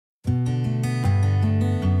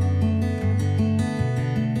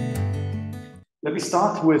Let me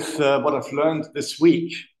start with what I've learned this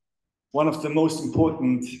week. One of the most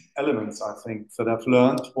important elements, I think, that I've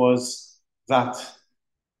learned was that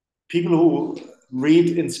people who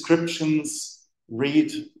read inscriptions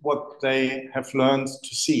read what they have learned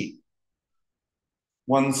to see.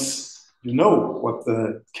 Once you know what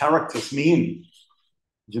the characters mean,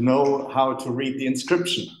 you know how to read the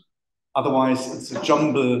inscription. Otherwise, it's a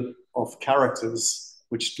jumble of characters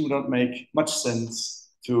which do not make much sense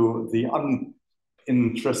to the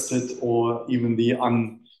uninterested or even the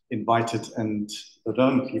uninvited and the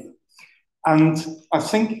learned people. And I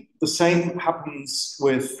think the same happens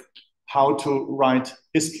with how to write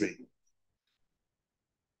history.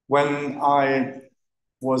 When I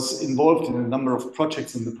was involved in a number of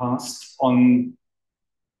projects in the past on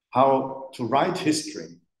how to write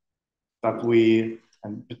history,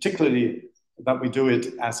 and particularly that we do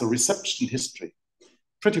it as a reception history,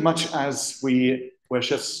 pretty much as we were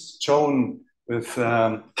just shown with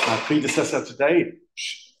my predecessor today,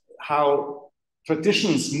 how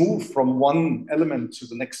traditions move from one element to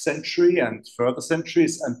the next century and further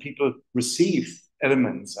centuries, and people receive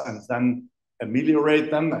elements and then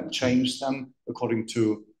ameliorate them and change them according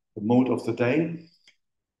to the mode of the day.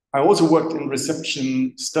 I also worked in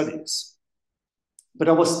reception studies, but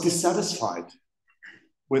I was dissatisfied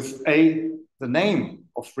with A, the name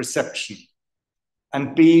of reception,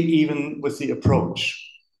 and B, even with the approach.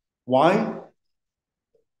 Why?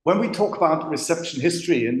 When we talk about reception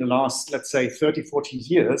history in the last, let's say, 30, 40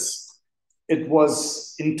 years, it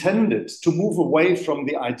was intended to move away from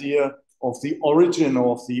the idea of the origin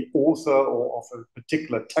of the author or of a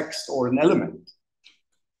particular text or an element,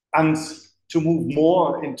 and to move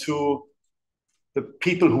more into the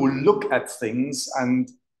people who look at things and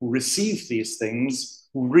who receive these things,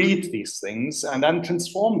 who read these things, and then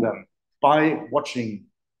transform them by watching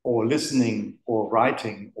or listening or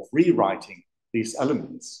writing or rewriting these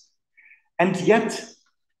elements. And yet,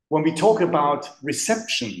 when we talk about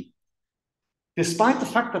reception, despite the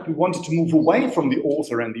fact that we wanted to move away from the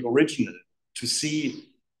author and the original to see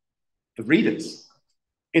the readers,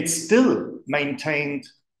 it still maintained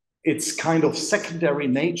its kind of secondary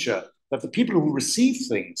nature, that the people who receive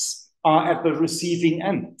things are at the receiving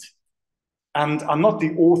end and are not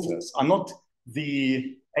the authors, are not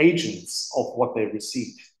the agents of what they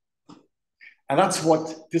receive. And that's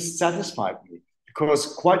what dissatisfied me, because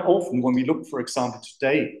quite often when we look, for example,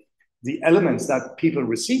 today, the elements that people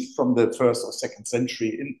received from the 1st or 2nd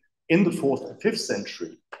century in the 4th and 5th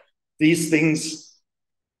century, these things,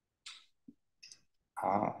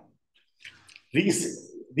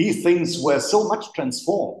 these things were so much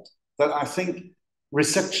transformed that I think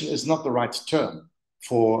reception is not the right term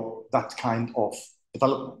for that kind of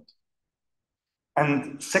development.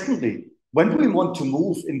 And secondly, when we want to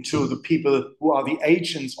move into the people who are the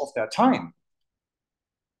agents of their time,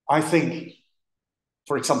 I think,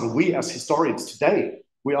 for example, we as historians today,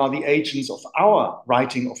 we are the agents of our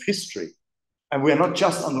writing of history. And we are not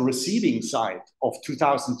just on the receiving side of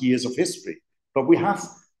 2000 years of history, but we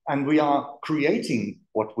are creating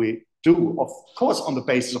what we do, of course, on the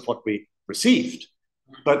basis of what we received,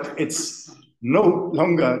 but it's no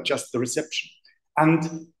longer just the reception.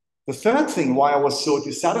 And the third thing why I was so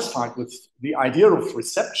dissatisfied with the idea of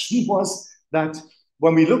reception was that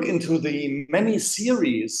when we look into the many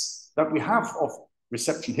series that we have of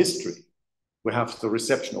reception history, we have the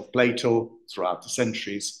reception of Plato throughout the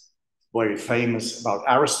centuries, very famous about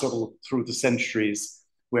Aristotle through the centuries.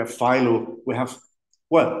 We have Philo, we have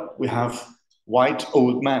white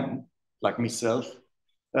old men like myself,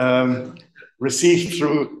 received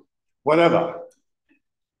through whatever.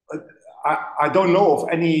 I don't know of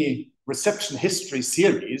any reception history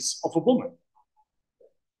series of a woman.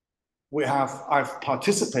 I've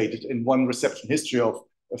participated in one reception history of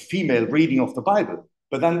a female reading of the Bible,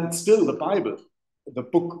 but then it's still the Bible, the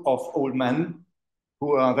book of old men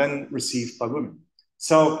who are then received by women.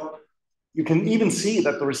 So you can even see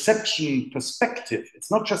that the reception perspective,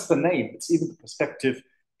 it's not just the name, it's even the perspective,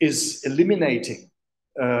 is eliminating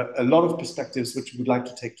a lot of perspectives which we would like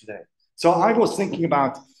to take today. So I was thinking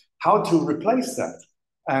about how to replace that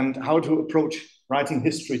and how to approach writing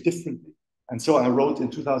history differently. And so I wrote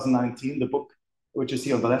in 2019 the book, which is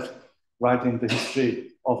here on the left, writing the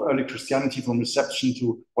history of early Christianity from reception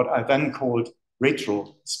to what I then called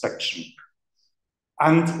retrospection.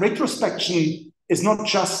 And retrospection is not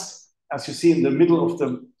just, as you see in the middle of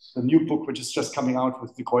the new book, which is just coming out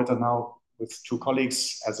with De Gruyter now, with 2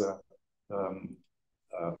 colleagues as a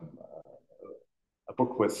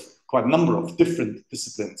book with quite a number of different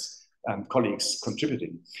disciplines and colleagues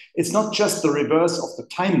contributing. It's not just the reverse of the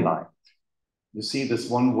timeline. You see this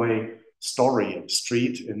one-way story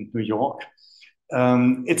street in New York.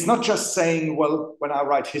 It's not just saying, well, when I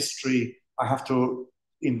write history, I have to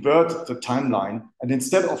invert the timeline, and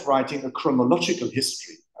instead of writing a chronological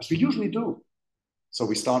history, as we usually do, so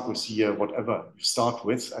we start with year whatever you start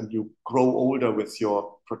with, and you grow older with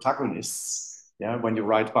your protagonists. Yeah, when you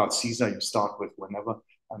write about Caesar, you start with whenever,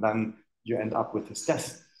 and then you end up with his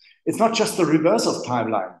death. It's not just the reverse of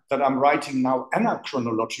timeline that I'm writing now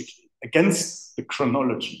anachronologically against the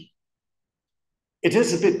chronology. It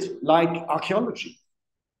is a bit like archaeology.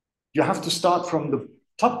 You have to start from the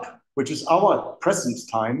top, which is our present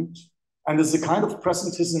time, and there's a kind of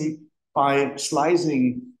presentism by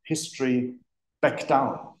slicing history back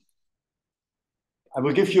down. I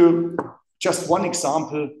will give you just one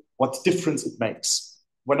example, what difference it makes.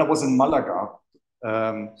 When I was in Malaga,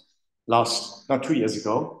 2 years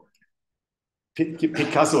ago,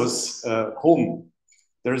 Picasso's home,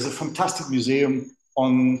 there is a fantastic museum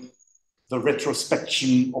on the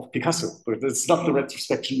retrospection of Picasso, but it's not the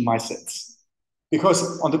retrospection in my sense.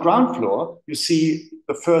 Because on the ground floor, you see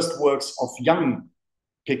the first works of young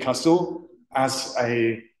Picasso as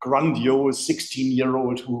a grandiose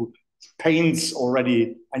 16-year-old who paints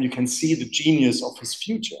already, and you can see the genius of his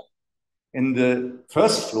future. In the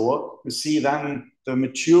first floor, you see then the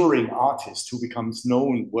maturing artist who becomes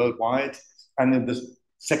known worldwide. And in the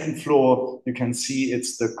second floor, you can see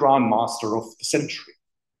it's the grandmaster of the century.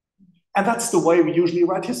 And that's the way we usually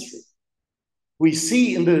write history. We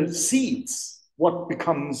see in the seeds what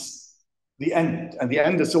becomes the end, and the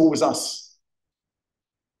end is always us.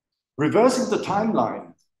 Reversing the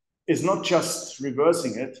timeline is not just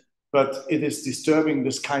reversing it, but it is disturbing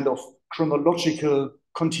this kind of chronological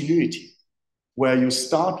continuity, where you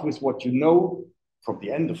start with what you know from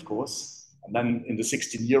the end, of course, and then in the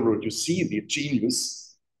 16-year-old, you see the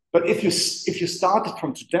genius. But if you started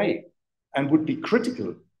from today and would be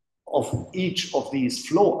critical of each of these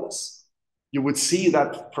flaws, you would see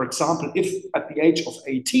that, for example, if at the age of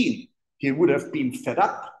 18, he would have been fed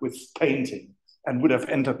up with painting and would have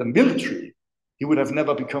entered the military, he would have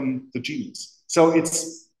never become the genius. So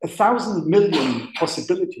it's 1,000 million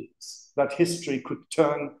possibilities that history could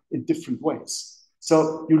turn in different ways.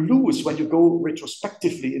 So you lose, when you go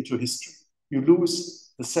retrospectively into history, you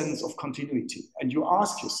lose the sense of continuity. And you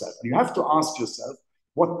ask yourself, and you have to ask yourself,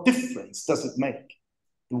 what difference does it make,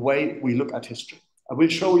 the way we look at history? I will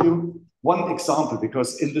show you one example,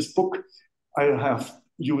 because in this book, I have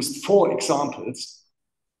used 4 examples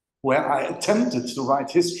where I attempted to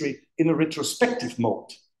write history in a retrospective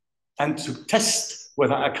mode and to test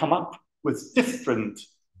whether I come up with different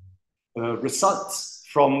results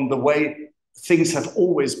from the way things have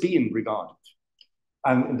always been regarded.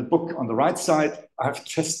 And in the book on the right side, I have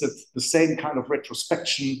tested the same kind of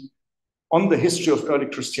retrospection on the history of early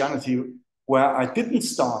Christianity, where I didn't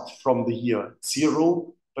start from the year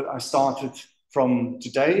 0, but I started from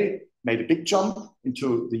today, made a big jump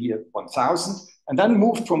into the year 1000, and then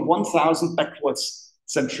moved from 1000 backwards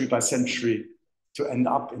century by century to end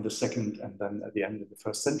up in the second and then at the end of the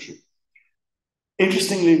first century.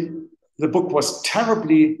 Interestingly, the book was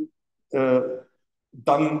terribly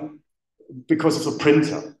done because of the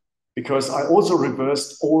printer, because I also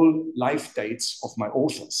reversed all life dates of my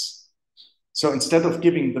authors. So instead of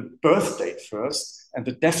giving the birth date first and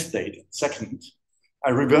the death date second, I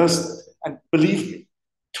reversed it. And believe me,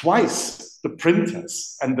 twice the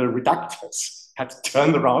printers and the redactors had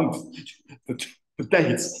turned around the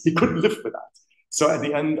dates. He couldn't live with that. So at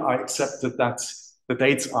the end, I accepted that the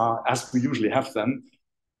dates are as we usually have them.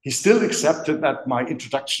 He still accepted that my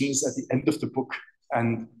introduction is at the end of the book,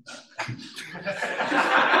 and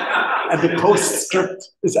and the postscript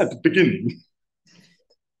is at the beginning.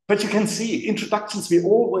 But you can see, introductions we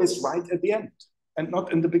always write at the end and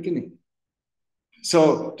not in the beginning.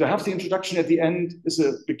 So to have the introduction at the end is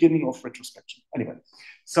a beginning of retrospection. Anyway,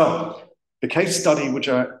 so the case study which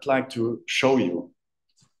I'd like to show you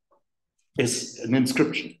is an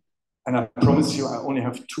inscription. And I promise you, I only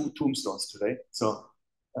have 2 tombstones today, so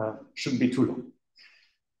shouldn't be too long.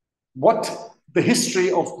 What the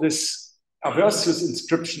history of this Avercius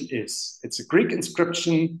inscription is, it's a Greek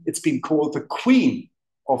inscription. It's been called the queen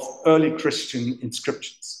of early Christian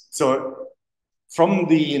inscriptions. So from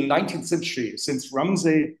the 19th century, since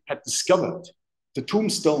Ramsay had discovered the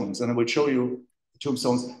tombstones, and I will show you the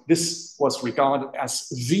tombstones, this was regarded as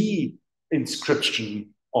the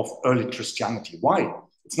inscription of early Christianity. Why?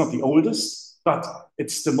 It's not the oldest, but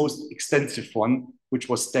it's the most extensive one, which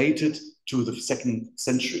was dated to the 2nd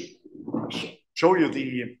century. I'll show you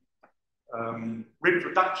the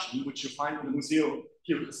reproduction, which you find in the Museo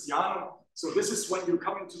Christiano. So this is when you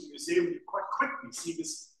come into the museum, you quite quickly see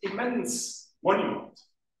this immense monument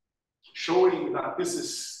showing that this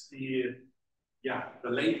is the the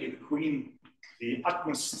lady, the queen, the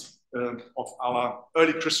utmost of our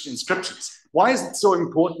early Christian inscriptions. Why is it so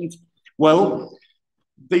important? Well,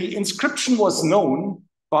 the inscription was known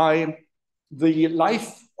by the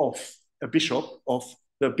life of a bishop, of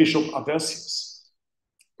the Bishop Avercius.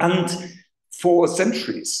 And for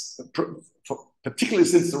centuries, particularly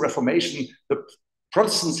since the Reformation, the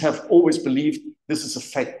Protestants have always believed this is a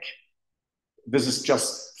fake. This is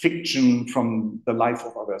just fiction from the life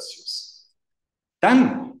of Avercius.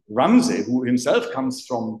 Then Ramsay, who himself comes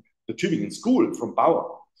from the Tübingen school, from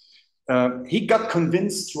Bauer, he got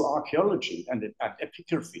convinced through archaeology and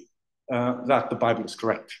epigraphy that the Bible is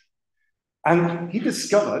correct. And he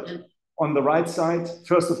discovered on the right side,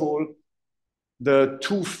 first of all, the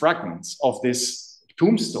two fragments of this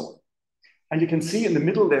tombstone. And you can see in the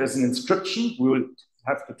middle there's an inscription. We will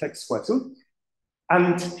have the text quite soon.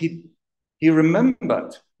 And he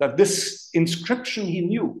remembered that this inscription he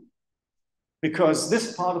knew, because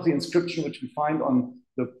this part of the inscription which we find on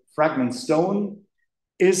the fragment stone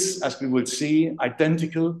is, as we will see,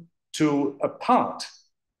 identical to a part,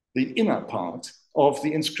 the inner part of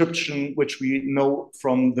the inscription which we know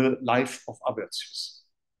from the life of Avercius.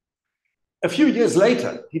 A few years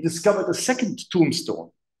later, he discovered a second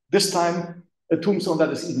tombstone, this time a tombstone that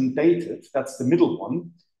is even dated. That's the middle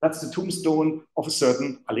one. That's the tombstone of a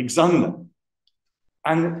certain Alexander.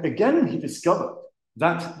 And again, he discovered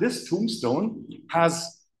that this tombstone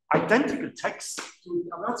has identical text to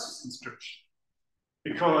the Avercius inscription,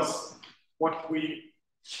 because what we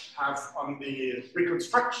have on the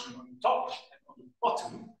reconstruction on the top and on the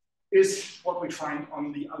bottom is what we find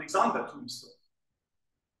on the Alexander tombstone.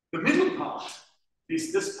 The middle part,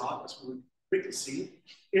 this part, as we will quickly see,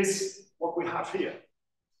 is what we have here.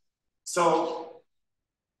 So,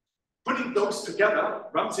 putting those together,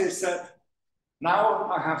 Ramsay said, now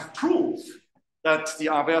I have proof that the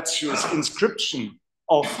Avercius inscription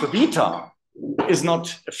of the Vita is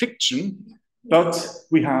not a fiction, but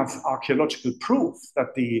we have archaeological proof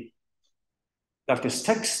that this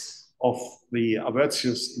text of the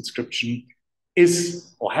Avercius inscription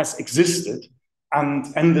is or has existed and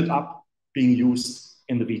ended up being used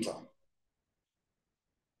in the Vita.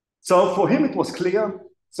 So for him it was clear.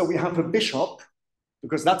 So we have a bishop,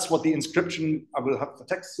 because that's what the inscription, I will have the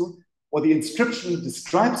text soon, what the inscription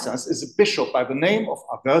describes us is a bishop by the name of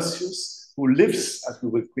Avercius, who lives, as we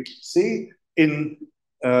will quickly see, in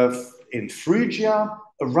Phrygia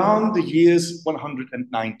around the years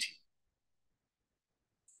 190.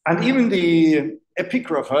 And even the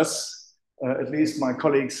epigraphers, at least my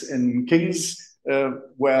colleagues in King's,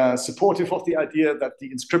 were supportive of the idea that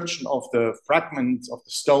the inscription of the fragment of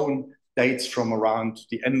the stone dates from around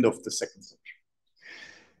the end of the 2nd century.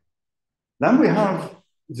 Then we have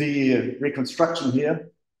the reconstruction here,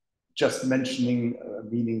 just mentioning,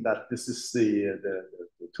 meaning that this is the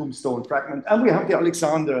tombstone fragment, and we have the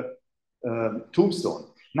Alexander tombstone.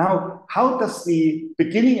 Now, how does the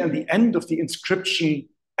beginning and the end of the inscription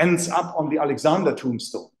ends up on the Alexander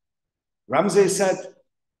tombstone? Ramsay said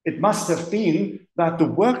it must have been that the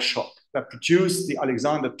workshop that produced the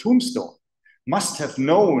Alexander tombstone must have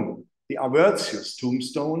known the Avercius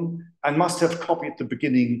tombstone and must have copied the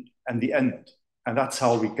beginning and the end. And that's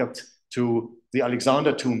how we got to the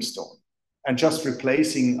Alexander tombstone, and just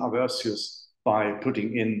replacing Avercius by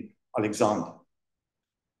putting in Alexander.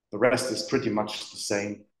 The rest is pretty much the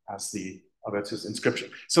same as the Avercius inscription.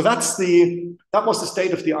 So that was the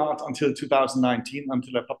state of the art until 2019,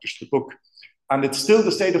 until I published the book. And it's still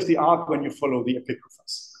the state of the art when you follow the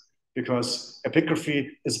epigraphers, because epigraphy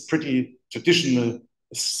is a pretty traditional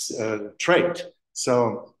trait.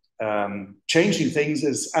 So changing things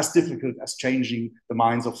is as difficult as changing the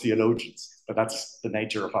minds of theologians, but that's the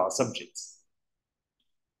nature of our subjects.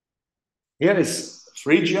 Here is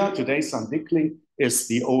Phrygia, today St. Dickley, is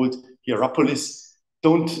the old Hierapolis.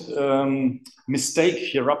 Don't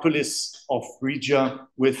mistake Hierapolis of Phrygia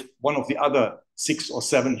with one of the other 6 or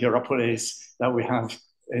 7 Hierapolis that we have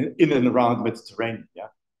in and around Mediterranean. Yeah?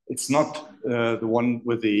 It's not the one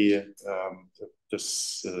with the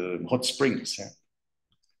hot springs. Yeah?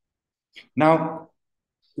 Now,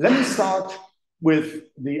 let me start with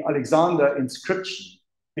the Alexander inscription,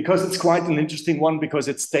 because it's quite an interesting one, because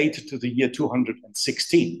it's dated to the year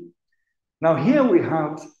 216. Now here we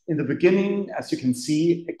have, in the beginning, as you can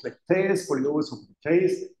see, eklektes, polios,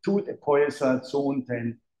 hoplites, tut, epoesa, zon,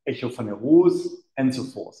 ten, echophaneros, and so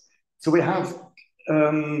forth. So we have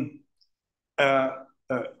a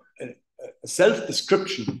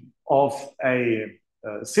self-description of a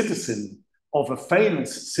citizen of a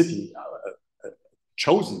famous city, a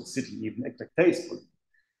chosen city, even eklektes,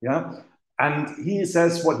 yeah. And he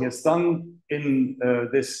says what he has done in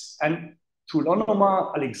this, and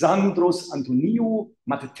Tulonoma Alexandros Antoniou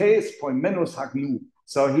Matetes Poimenos Hagnou.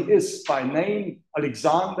 So he is by name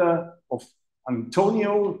Alexander of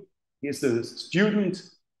Antonio. He is the student,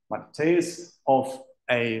 Matetes, of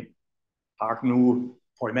a Hagnou,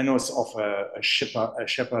 Poimenos, of a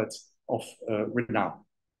shepherd of renown.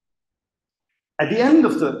 At the end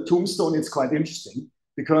of the tombstone, it's quite interesting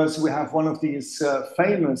because we have one of these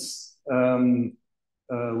famous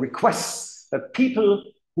requests that people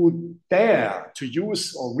who dare to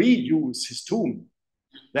use or reuse his tomb,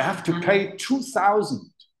 they have to pay 2,000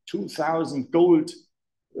 gold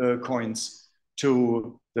coins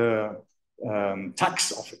to the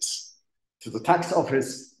tax office. To the tax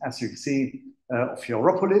office, as you can see, of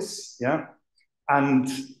Hierapolis, yeah? And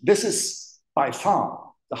this is by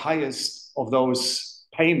far the highest of those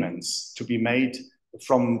payments to be made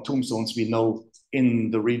from tombstones we know in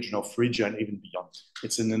the region of Phrygia and even beyond.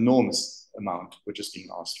 It's an enormous amount which is being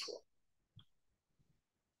asked for.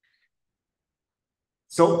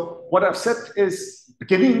 So what I've said is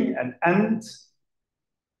beginning and end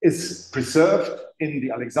is preserved in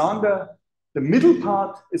the Alexander. The middle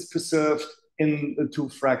part is preserved in the two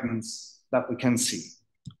fragments that we can see.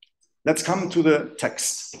 Let's come to the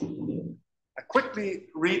text. I quickly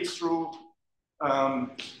read through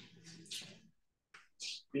the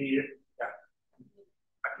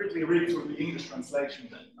English translation.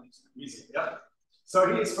 Easy, yeah?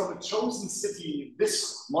 So he is from a chosen city.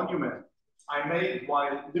 This monument I made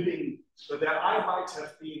while living, so that I might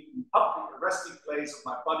have been in public a resting place of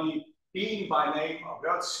my body, being by name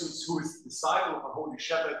Avercius, who is the disciple of a holy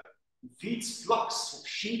shepherd, who feeds flocks of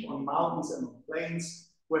sheep on mountains and on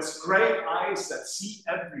plains, who has great eyes that see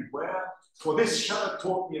everywhere. For this shepherd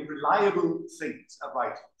taught me reliable things,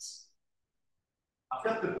 writings. I've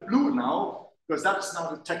got the blue now, because that is now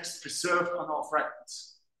the text preserved on our fragments.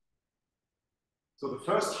 So the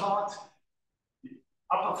first part, the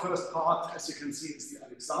upper first part, as you can see, is the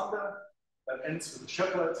Alexander, that ends with the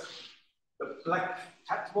shepherd. The black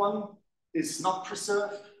cat one is not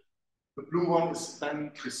preserved. The blue one is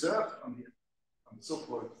then preserved on the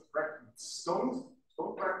so-called fragments, stone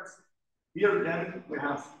fragments. Here again, we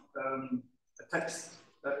have a text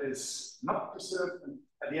that is not preserved, and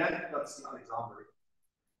at the end, that's the Alexander.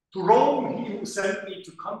 To Rome, he who sent me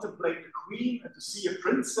to contemplate the queen and to see a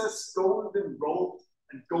princess, golden robed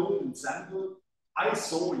and golden sandal, I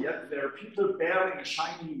saw yet there people bearing a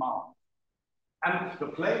shining mount. And the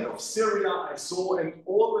plain of Syria I saw in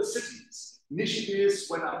all the cities, Nishides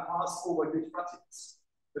when I passed over Euphrates.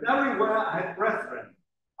 But everywhere I had brethren.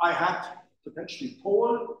 I had potentially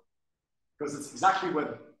Paul, because it's exactly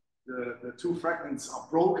where the two fragments are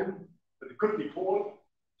broken, but it could be Paul.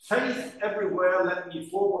 Faith everywhere led me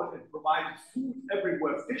forward and provided food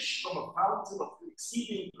everywhere, fish from a fountain of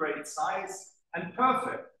exceeding great size and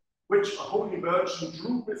perfect, which a holy virgin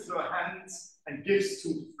drew with her hands and gives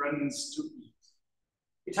to friends to eat.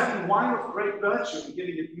 It having wine of great virtue and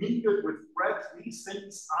getting it mingled with bread, these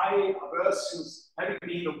things I, Avercius, having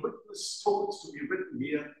been a witness told to be written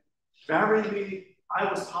here, verily I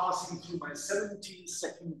was passing through my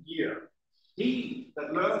 72nd year. He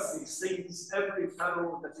that learns these things, every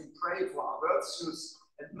fellow that he pray for Avercius,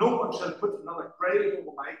 and no one shall put another grave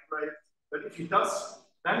over my grave, but if he does,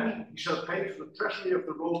 then he shall pay to the treasury of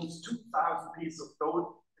the Romans 2,000 pieces of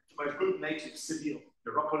gold, and to my good native city of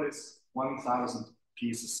Hierapolis 1,000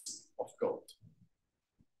 pieces of gold.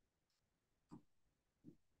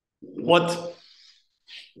 What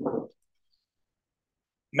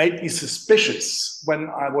made me suspicious when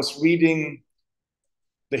I was reading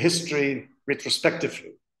the history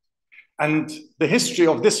retrospectively. And the history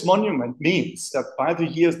of this monument means that by the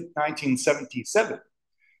year 1977,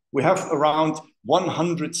 we have around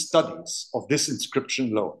 100 studies of this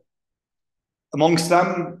inscription alone. Amongst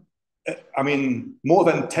them, I mean, more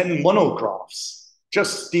than 10 monographs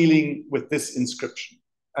just dealing with this inscription.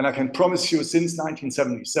 And I can promise you, since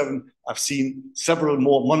 1977, I've seen several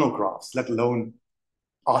more monographs, let alone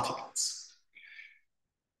articles.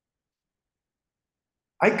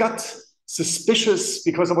 I got suspicious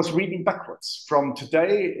because I was reading backwards from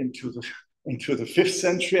today into the 5th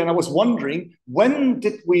century, and I was wondering, when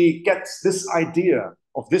did we get this idea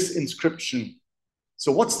of this inscription?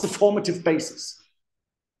 So what's the formative basis?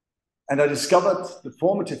 And I discovered the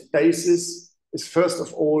formative basis is, first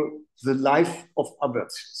of all, the life of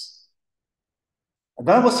Avercius. And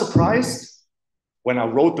then I was surprised when I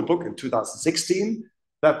wrote the book in 2016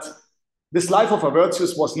 that this life of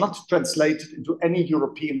Avercius was not translated into any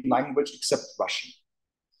European language except Russian,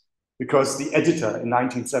 because the editor in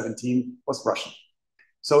 1917 was Russian.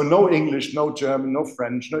 So no English, no German, no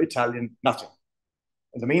French, no Italian, nothing.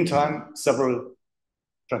 In the meantime, several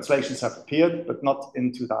Translations have appeared, but not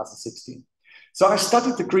in 2016. So I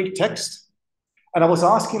studied the Greek text, and I was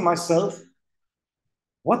asking myself,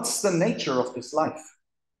 what's the nature of this life?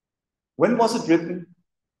 When was it written?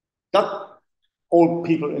 That all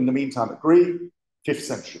people in the meantime agree, 5th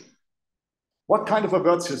century. What kind of a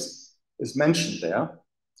virtues is mentioned there?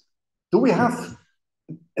 Do we have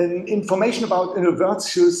information about a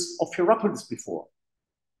virtues of Hierapolis before?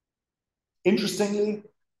 Interestingly,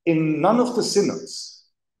 in none of the synods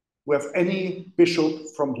we have any bishop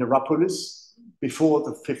from Hierapolis before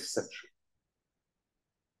the 5th century.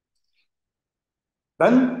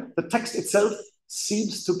 Then the text itself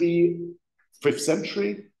seems to be 5th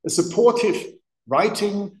century, a supportive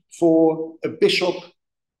writing for a bishop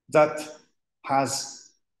that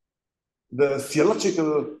has the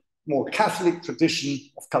theological, more Catholic tradition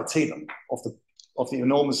of Chalcedon, of the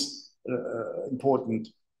enormous, important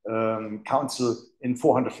council in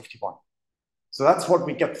 451. So that's what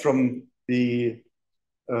we get from the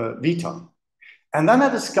Vita. And then I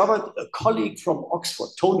discovered a colleague from Oxford,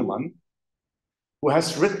 Toneman, who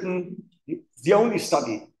has written the only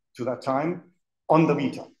study to that time on the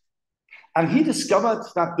Vita. And he discovered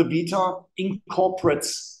that the Vita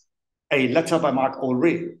incorporates a letter by Mark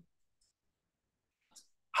Aurel.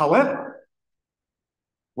 However,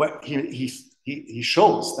 he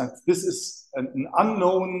shows that this is an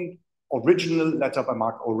unknown original letter by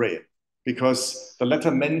Mark Aurel, because the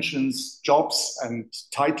letter mentions jobs and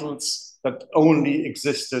titles that only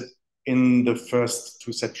existed in the first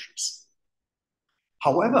 2 centuries.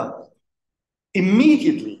 However,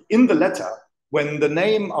 immediately in the letter, when the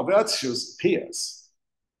name Avercius appears,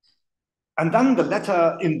 and then the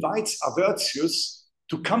letter invites Avercius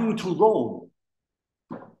to come to Rome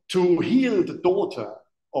to heal the daughter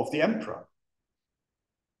of the emperor,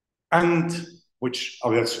 and which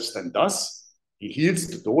Avercius then does. He heals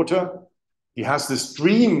the daughter. He has this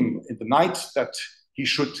dream in the night that he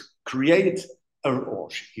should create, or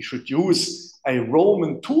he should use a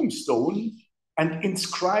Roman tombstone and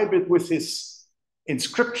inscribe it with his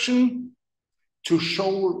inscription to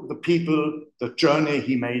show the people the journey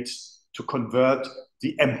he made to convert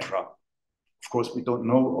the emperor. Of course, we don't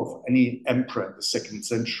know of any emperor in the 2nd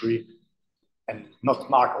century, and not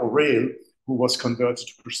Mark Aurel, who was converted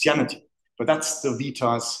to Christianity. But that's the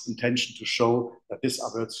Vita's intention, to show that this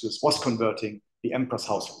Avercius was converting the emperor's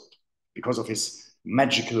household because of his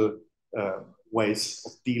magical ways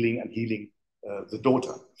of dealing and healing the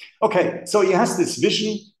daughter. Okay, so he has this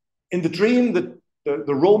vision. In the dream,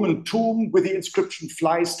 the Roman tomb with the inscription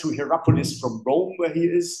flies to Hierapolis from Rome, where he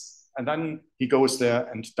is, and then he goes there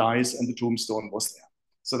and dies, and the tombstone was there.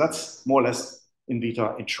 So that's more or less in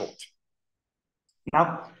Vita in short.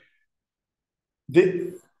 Now,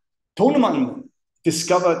 Toneman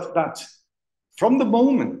discovered that from the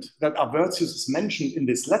moment that Avercius is mentioned in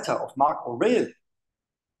this letter of Mark Aurel,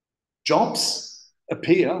 jobs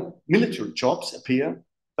appear, military jobs appear,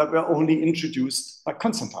 that were only introduced by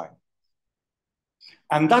Constantine.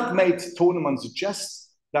 And that made Toneman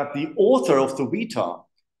suggest that the author of the Vita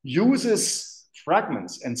uses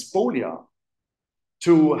fragments and spolia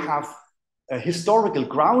to have a historical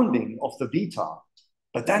grounding of the Vita,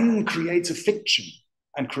 but then creates a fiction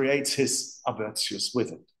and creates his Avercius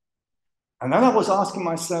with it. And then I was asking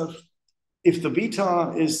myself, if the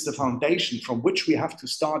Vita is the foundation from which we have to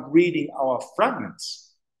start reading our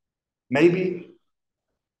fragments, maybe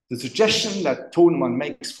the suggestion that Toneman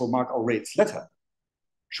makes for Mark Aurel's letter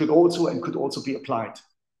should also and could also be applied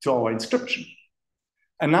to our inscription.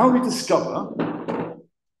 And now we discover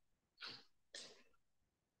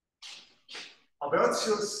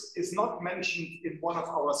Avercius is not mentioned in one of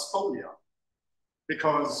our spolia,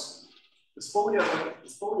 because the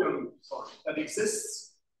spolium that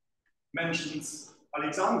exists mentions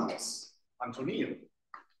Alexandrus, Antonium.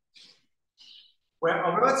 Where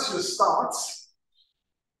Avercius starts,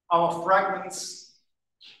 our fragments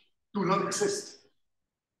do not exist.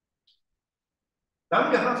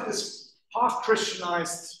 Then we have this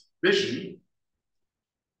half-Christianized vision,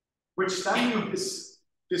 which then is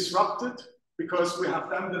disrupted because we have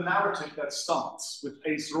then the narrative that starts with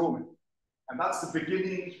Aes Roman. And that's the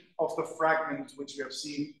beginning of the fragment which we have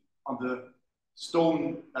seen on the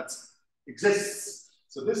stone that exists.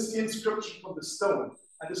 So this is the inscription from the stone.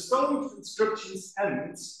 And the stone inscriptions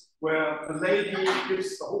ends where the lady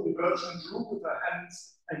gives the Holy Virgin brew with her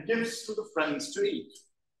hands and gives to the friends to eat.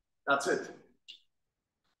 That's it.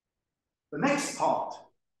 The next part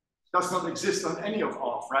does not exist on any of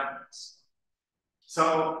our fragments.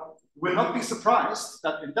 So we'll not be surprised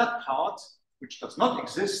that in that part, which does not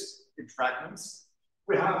exist in fragments,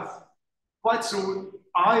 we have quite soon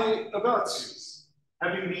I Avercius.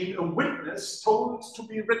 having been a witness told to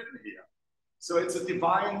be written here. So it's a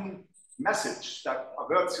divine message that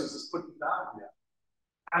Avercius is putting down here.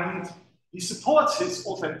 And he supports his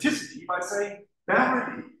authenticity by saying,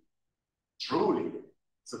 verily, truly.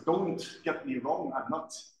 So don't get me wrong, I'm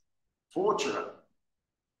not torturer.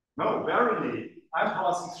 No, verily, I'm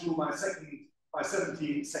passing through my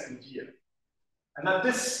 72nd year. And that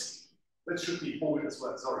should be bold as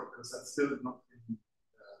well, sorry, because that's still not in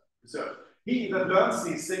reserve. He that learns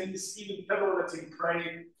these things, even never let him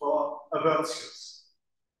pray for Avercius.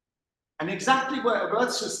 And exactly where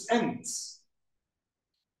Avercius ends,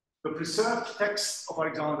 the preserved text of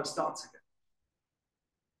Alexander starts again.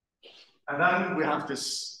 And then we have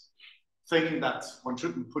this thing that one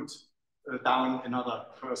shouldn't put down another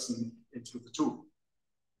person into the tomb.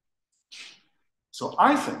 So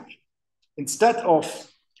I think instead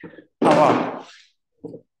of our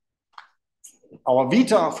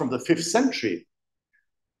Vita from the 5th century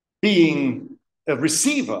being a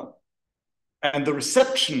receiver and the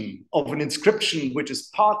reception of an inscription which is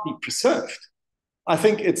partly preserved, I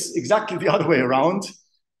think it's exactly the other way around,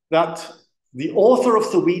 that the author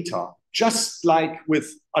of the Vita, just like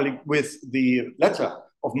with the letter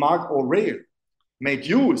of Mark Aurel, made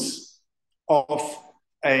use of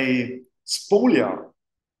a spolia,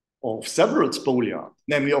 of several spolia,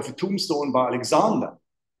 namely of a tombstone by Alexander,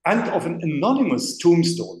 and of an anonymous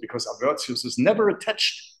tombstone, because Avercius is never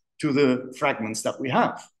attached to the fragments that we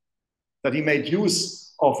have, that he made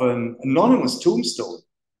use of an anonymous tombstone,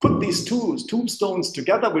 put these two tombstones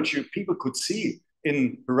together, which people could see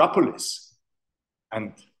in Hierapolis,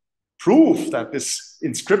 and prove that this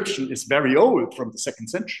inscription is very old, from the 2nd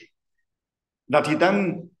century, that he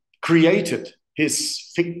then created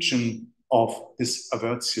his fiction of this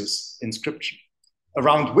Avercius inscription,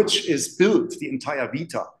 around which is built the entire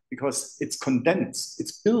Vita, because it's condensed,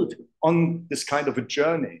 it's built on this kind of a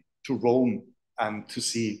journey to Rome and to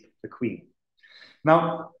see the Queen.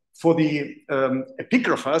 Now, for the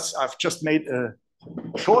epigraphers, I've just made a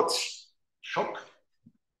short shock.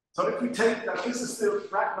 So if we take that this is the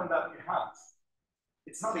fragment that we have,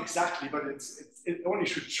 it's not exactly, but it only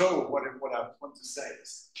should show what I want to say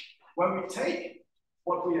is, when we take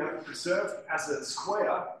what we have preserved as a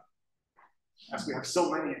square, as we have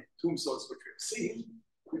so many tombstones which we have seen,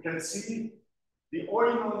 we can see the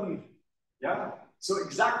oinon, yeah? So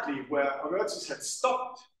exactly where Avercius had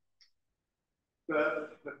stopped the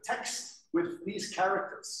text with these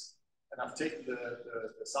characters, and I've taken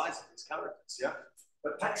the size of these characters, yeah?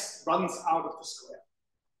 The text runs out of the square.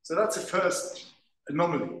 So that's the first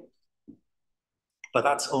anomaly. But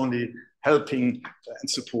that's only helping and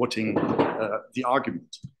supporting the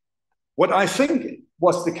argument. What I think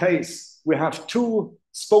was the case, we have two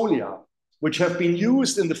spolia which have been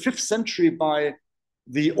used in the 5th century by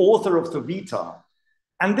the author of the Vita.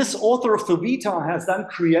 And this author of the Vita has then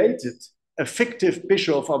created a fictive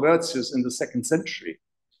bishop of Avercius in the 2nd century.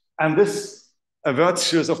 And this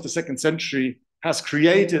Avercius of the 2nd century has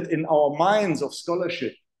created in our minds of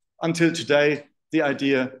scholarship until today the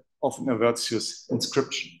idea of an Avercius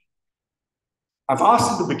inscription. I've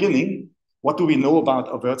asked in the beginning, what do we know about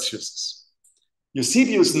Averciuses?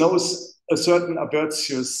 Eusebius knows a certain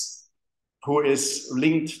Avercius who is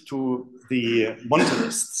linked to the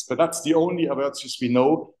Montanists, but that's the only Avercius we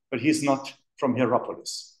know, but he's not from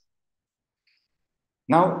Hierapolis.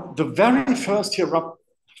 Now, the very first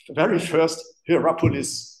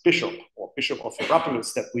Hierapolis bishop, or Bishop of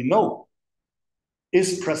Hierapolis that we know,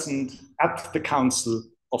 is present at the Council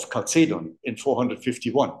of Chalcedon in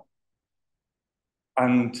 451.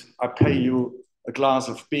 And I pay you a glass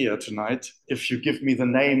of beer tonight if you give me the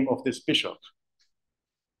name of this bishop.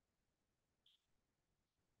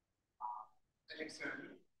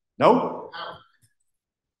 No?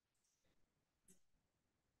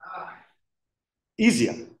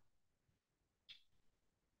 Easier.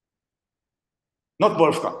 Not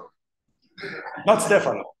Wolfgang. Not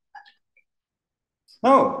Stefano.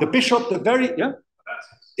 No, the bishop, yeah?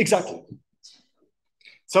 Exactly.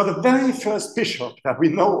 So the very first bishop that we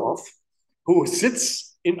know of, who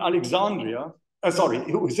sits in Alexandria,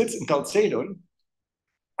 who sits in Chalcedon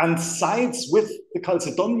and sides with the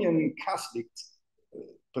Chalcedonian Catholic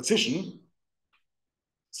position,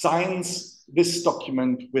 signs this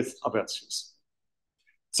document with Avercius.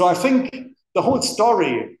 So I think the whole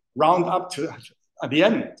story round up to at the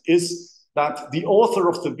end is that the author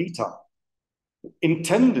of the Vita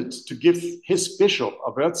intended to give his bishop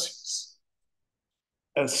Avercius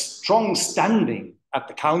a strong standing at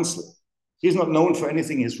the council. He's not known for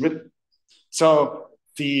anything he's written. So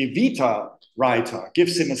the Vita writer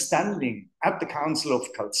gives him a standing at the Council of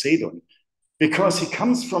Chalcedon because he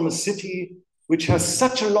comes from a city which has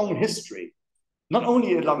such a long history, not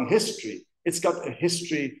only a long history, it's got a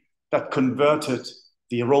history that converted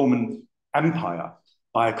the Roman Empire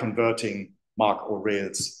by converting Mark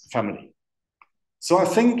Aurelius' family. So I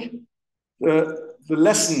think the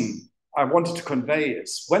lesson I wanted to convey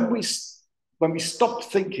is when we stop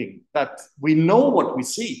thinking that we know what we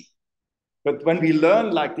see, but when we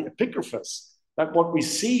learn, like the epigraphers, that what we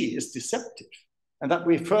see is deceptive, and that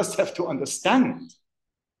we first have to understand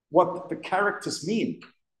what the characters mean,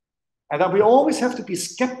 and that we always have to be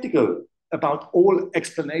skeptical about all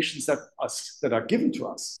explanations that are given to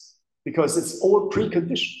us, because it's all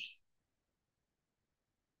preconditioned.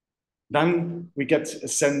 Then we get a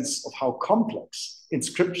sense of how complex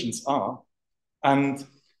inscriptions are. And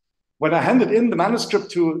when I handed in the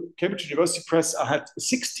manuscript to Cambridge University Press, I had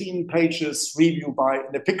 16 pages review by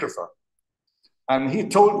an epigrapher. And he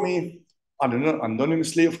told me, I don't know,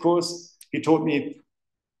 anonymously, of course, he told me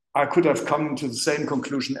I could have come to the same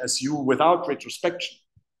conclusion as you without retrospection.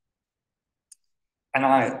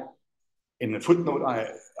 And in a footnote, I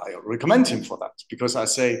recommend him for that, because I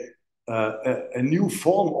say a new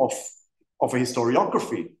form of a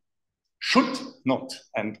historiography should not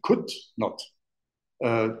and could not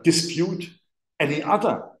dispute any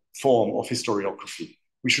other form of historiography.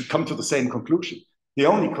 We should come to the same conclusion. The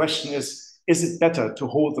only question is it better to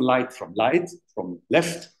hold the light from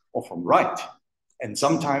left or from right? And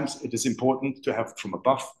sometimes it is important to have it from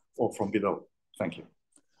above or from below. Thank you.